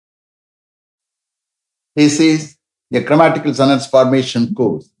This is a grammatical sentence formation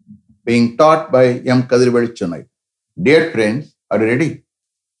course being taught by M. Kadirvadi Chennai. Dear friends, are you ready?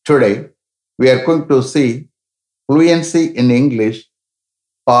 Today, we are going to see Fluency in English,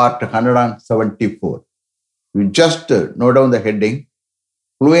 part 174. You just note down the heading,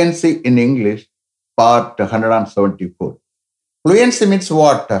 Fluency in English, part 174. Fluency means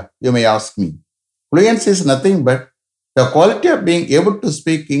what? You may ask me. Fluency is nothing but the quality of being able to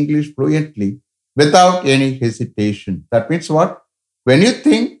speak English fluently without any hesitation. That means what? When you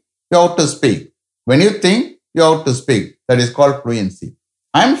think, you have to speak. When you think, you have to speak. That is called fluency.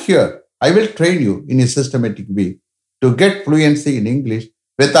 I'm here. I will train you in a systematic way to get fluency in English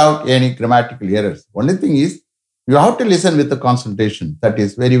without any grammatical errors. Only thing is, you have to listen with the concentration. That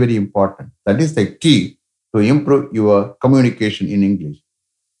is very, very important. That is the key to improve your communication in English.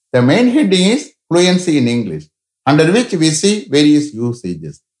 The main heading is Fluency in English, under which we see various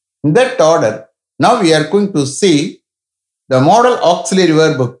usages. In that order, now we are going to see the modal auxiliary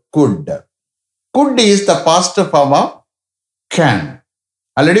verb could. Could is the past form of can.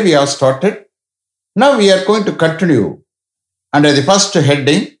 Already we have started. Now we are going to continue under the first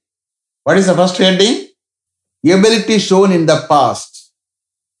heading. What is the first heading? Ability shown in the past.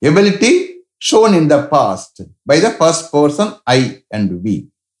 Ability shown in the past by the first person I and we.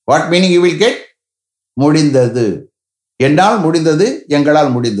 What meaning you will get? முடிந்தது. என்னால் முடிந்தது,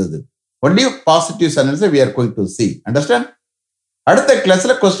 எங்களால் முடிந்தது. Only positive sentence we are going to see. Understand? அடுத்த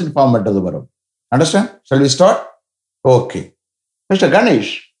கிளாஸ்ல question form மட்டும் வரும். Understand? Shall we start? Okay. Mr.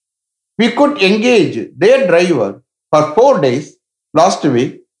 Ganesh, we could engage their driver for 4 days last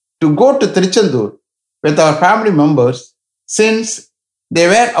week to go to Trichandur with our family members since they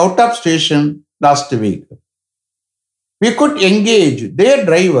were out of station last week. We could engage their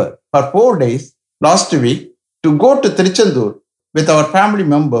driver for 4 days last week to go to Trichandur with our family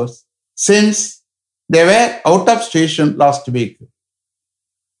members since they were out of station last week.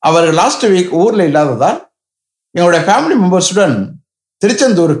 Our last week ஊர்ல இல்லாததால் எங்களுடைய family மெம்பர்ஸுடன்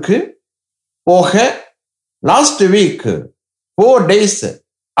திருச்செந்தூருக்கு போக last week 4 days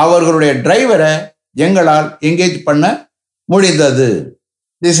அவர்களுடைய டிரைவரை எங்களால் engage பண்ண முடிந்தது.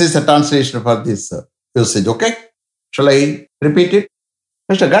 This is the translation for this usage. Okay? Shall I repeat it?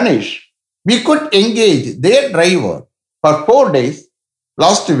 Mr. Ganesh, we could engage their driver for 4 days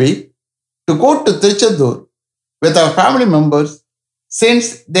last week to go to Trichandur with our family members since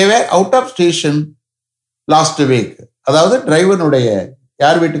they were out of station last week. அதாவது டிரைவனுடைய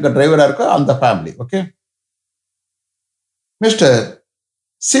யார் வீட்டுக்கு டிரைவரா இருக்கோ அந்த family. Okay. Mister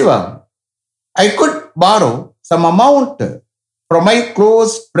Siva, I could borrow some amount from my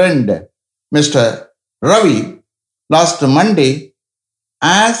close friend, Mr. Ravi, last Monday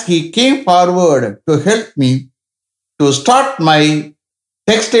as he came forward to help me to start my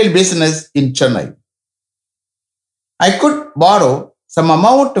textile business in Chennai. I could borrow some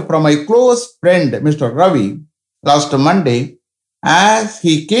amount from my close friend, Mr. Ravi, last Monday as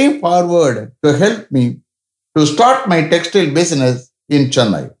he came forward to help me to start my textile business in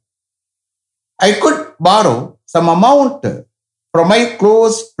Chennai. I could borrow some amount from my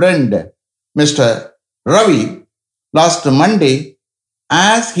close friend, Mr. Ravi, last Monday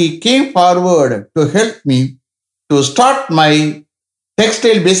as he came forward to help me to start my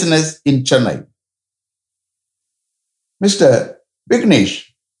textile business in Chennai. Mr. Vignesh,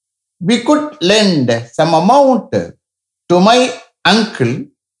 we could lend some amount to my uncle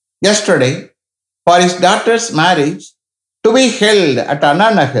yesterday for his daughter's marriage to be held at Anna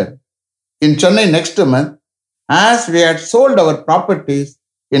Nagar in Chennai next month as we had sold our properties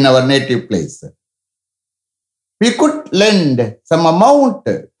in our native place. We could lend some amount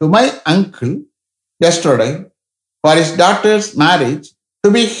to my uncle yesterday for his daughter's marriage to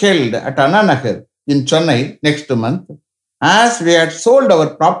be held at Anna Nagar in Chennai next month as we had sold our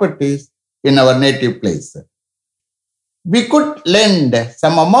properties in our native place. We could lend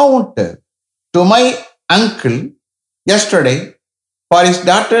some amount to my uncle yesterday for his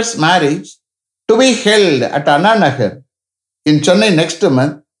daughter's marriage to be held at Anna Nagar in Chennai next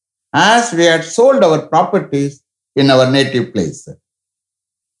month as we had sold our properties in our native place.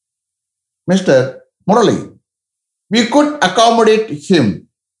 Mr. Murali, we could accommodate him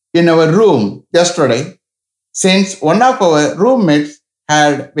in our room yesterday since one of our roommates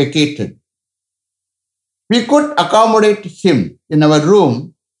had vacated. We could accommodate him in our room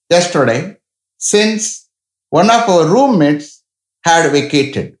yesterday since one of our roommates had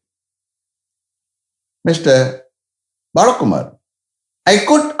vacated. Mr. Balakumar, I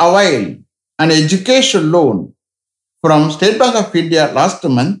could avail an education loan from State Bank of India last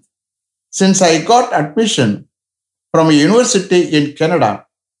month since I got admission from a university in Canada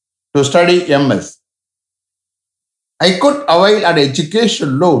to study MS. I could avail an education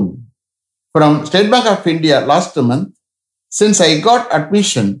loan from State Bank of India last month since I got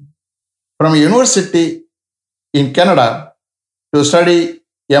admission from a university in Canada to study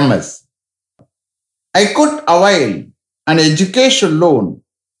MS. I could avail an education loan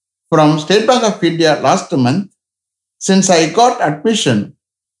from State Bank of India last month since I got admission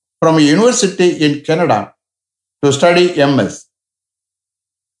from a university in Canada to study MS.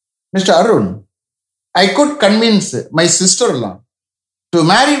 Mr. Arun, I could convince my sister-in-law to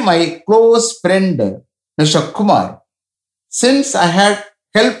marry my close friend, Mr. Kumar, since I had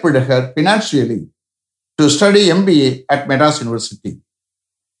helped her financially to study MBA at Madras University.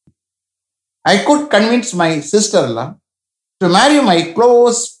 I could convince my sister-in-law to marry my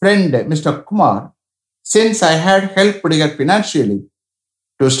close friend, Mr. Kumar, since I had helped her financially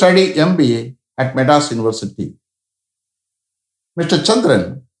to study MBA at Madras University. Mr. Chandran,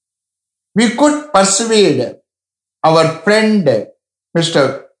 we could persuade our friend, Mr.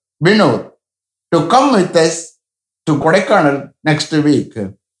 Vinod, to come with us to Kodaikanal next week,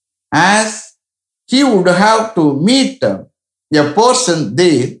 as he would have to meet a person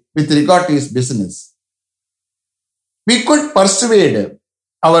there with regard to his business. We could persuade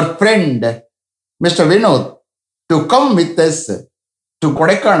our friend, Mr. Vinod, to come with us to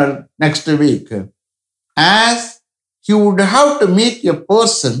Kodaikanal next week, as he would have to meet a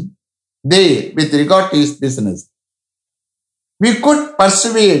person there with regard to his business. We could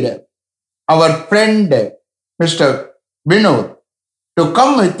persuade our friend, Mr. Vinod, to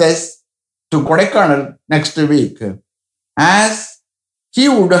come with us to Kodaikanal next week, as he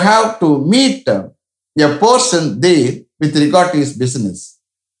would have to meet a person there with regard to his business.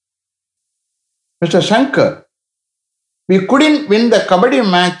 Mr. Shankar, we couldn't win the kabaddi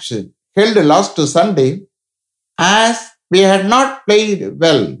match held last Sunday as we had not played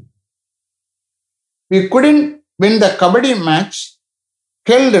well. We couldn't win the kabaddi match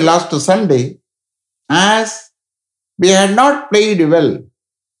held last Sunday as we had not played well.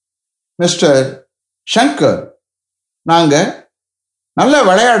 Mr. Shankar, நாங்க நல்ல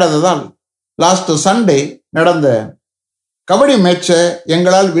விளையாடாததால் last Sunday நடந்த கபடி மேட்சை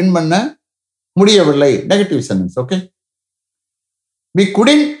எங்களால் win பண்ண முடியவில்லை. Negative sentence. Okay. We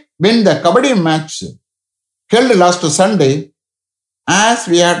couldn't win the kabaddi match held last Sunday as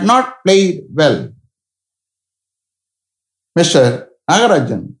we had not played well. Mr.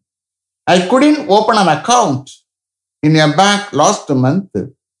 Nagarajan, I couldn't open an account in a bank last month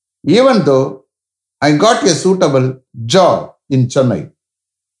even though I got a suitable job in Chennai.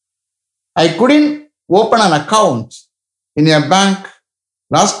 I couldn't open an account in a bank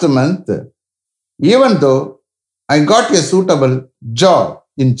last month even though I got a suitable job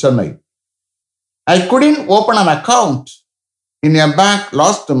in Chennai. I couldn't open an account in a bank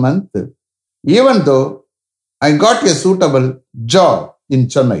last month even though I got a suitable job in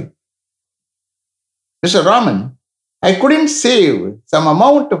Chennai. Mr. Raman, I couldn't save some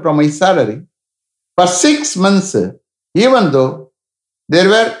amount from my salary for 6 months even though there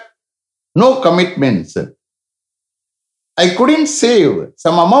were no commitments. I couldn't save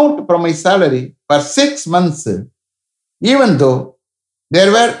some amount from my salary for 6 months even though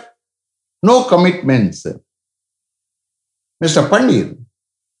there were no commitments. Mr. Pandir,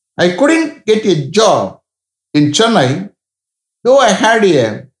 I couldn't get a job in Chennai though I had a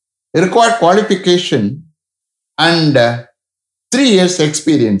required qualification and 3 years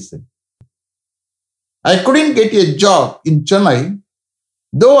experience. I couldn't get a job in Chennai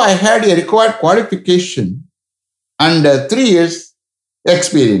though I had a required qualification and 3 years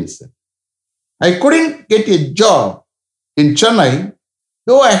experience. I couldn't get a job in Chennai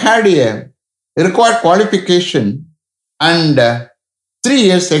though I had a required qualification and 3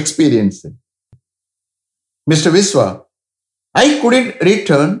 years experience. Mr. Viswa, I couldn't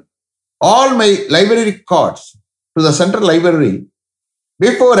return all my library cards to the central library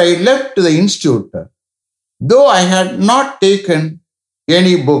before I left the institute, though I had not taken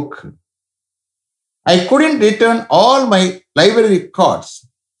any book. I couldn't return all my library cards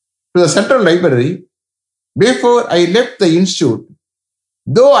to the central library before I left the institute,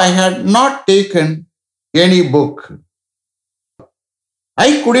 though I had not taken any book. I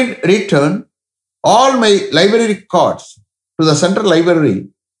couldn't return all my library cards to the central library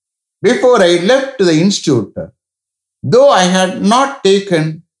before I left the institute, though I had not taken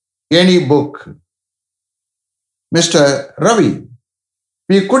any book. Mr. Ravi,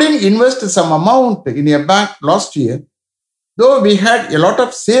 we couldn't invest some amount in a bank last year, though we had a lot of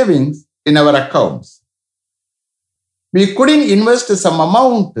savings in our accounts. We couldn't invest some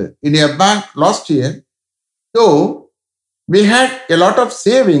amount in a bank last year, though we had a lot of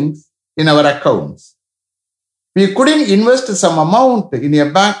savings in our accounts. We couldn't invest some amount in a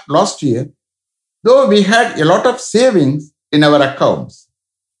bank last year, though we had a lot of savings in our accounts.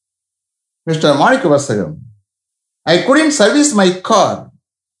 Mr. Manikavasagam, I couldn't service my car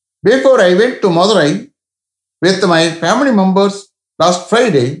before I went to Madurai with my family members last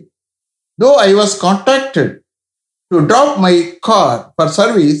Friday, though I was contacted to drop my car for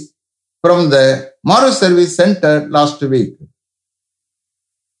service from the Maru Service Center last week.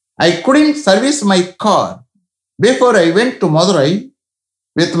 I couldn't service my car before I went to Madurai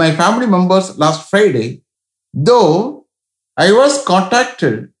with my family members last Friday, though I was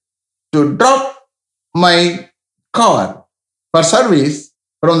contacted to drop my car for service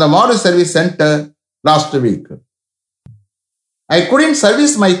from the Maru Service Center last week. I couldn't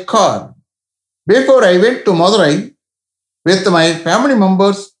service my car before I went to Madurai with my family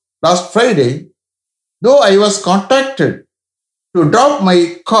members last Friday, though I was contacted to drop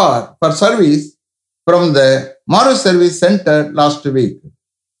my car for service from the Maru Service Center last week.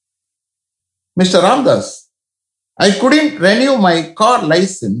 Mr. Ramdas, I couldn't renew my car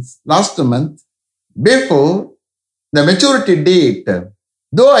license last month before the maturity date,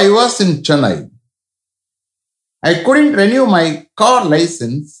 though I was in Chennai. I couldn't renew my car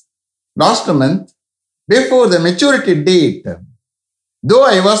license last month before the maturity date, though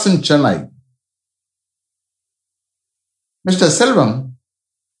I was in Chennai. Mr. Selvam,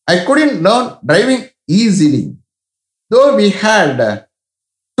 I couldn't learn driving easily, though we had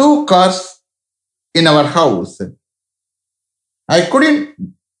 2 cars in our house. I couldn't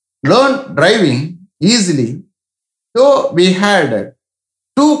learn driving easily, though we had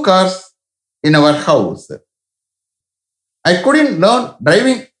 2 cars in our house. I couldn't learn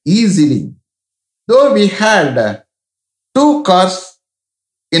driving easily, though we had 2 cars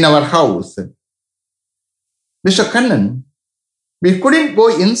in our house. Mr. Kannan, we couldn't go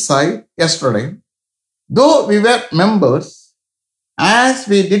inside yesterday, though we were members, as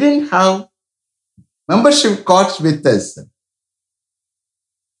we didn't have membership cards with us.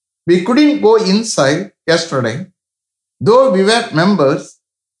 We couldn't go inside yesterday, though we were members,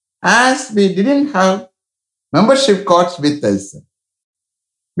 as we didn't have membership cards with us.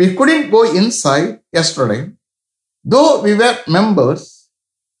 We couldn't go inside yesterday, though we were members,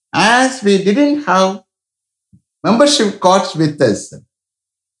 as we didn't have membership cards with us.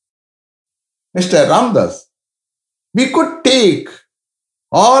 Mr. Ramdas, we could take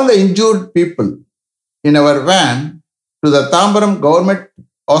all the injured people in our van to the Tambaram Government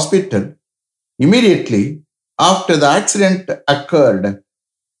Hospital immediately after the accident occurred,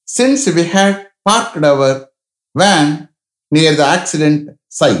 since we had parked our van near the accident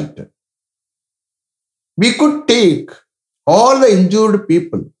site. We could take all the injured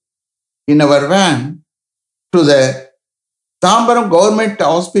people in our van to the Tambaram Government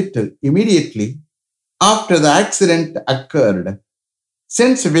Hospital immediately after the accident occurred,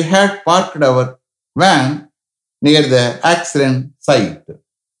 since we had parked our van near the accident site.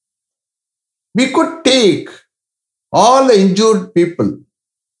 We could take all the injured people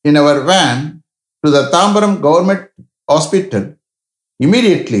in our van to the Tambaram Government Hospital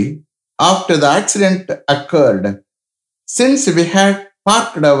immediately after the accident occurred, since we had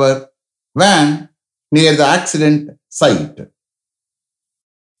parked our van near the accident site.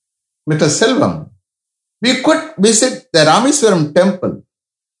 Mr. Selvam, we could visit the Rameswaram temple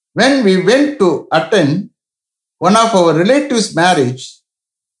when we went to attend one of our relatives' marriage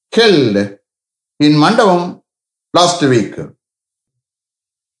held in Mandavam last week.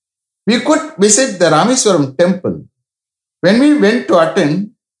 We could visit the Rameswaram temple when we went to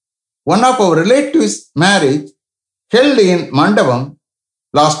attend one of our relatives' marriage held in Mandavam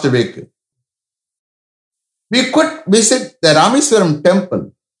last week. We could visit the Rameswaram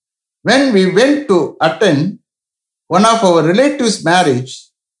temple when we went to attend one of our relatives' marriage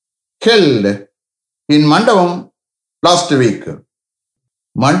held in Mandavam last week.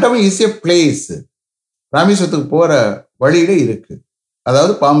 Mandavam is a place. ராமேஸ்வரத்துக்கு போற வழியில இருக்கு.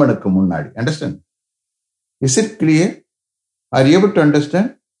 அதாவது பாம்பனுக்கு முன்னாடி. Understand? Is it clear? Are you able to understand?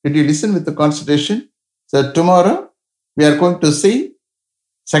 Did you listen with the concentration? So tomorrow we are going to see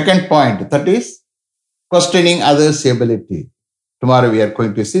second point, that is questioning others' ability. Tomorrow we are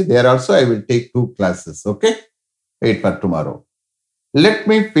going to see. There also I will take 2 classes. Okay? Wait for tomorrow. Let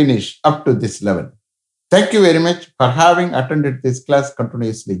me finish up to this level. Thank you very much for having attended this class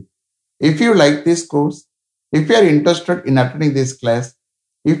continuously. If you like this course, if you are interested in attending this class,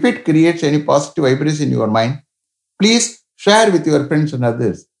 if it creates any positive vibration in your mind, please share with your friends and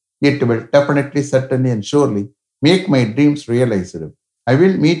others. It will definitely, certainly and surely make my dreams realized. I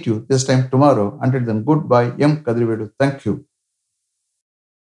will meet you this time tomorrow. Until then, goodbye. M. Kadrivedu. Thank you.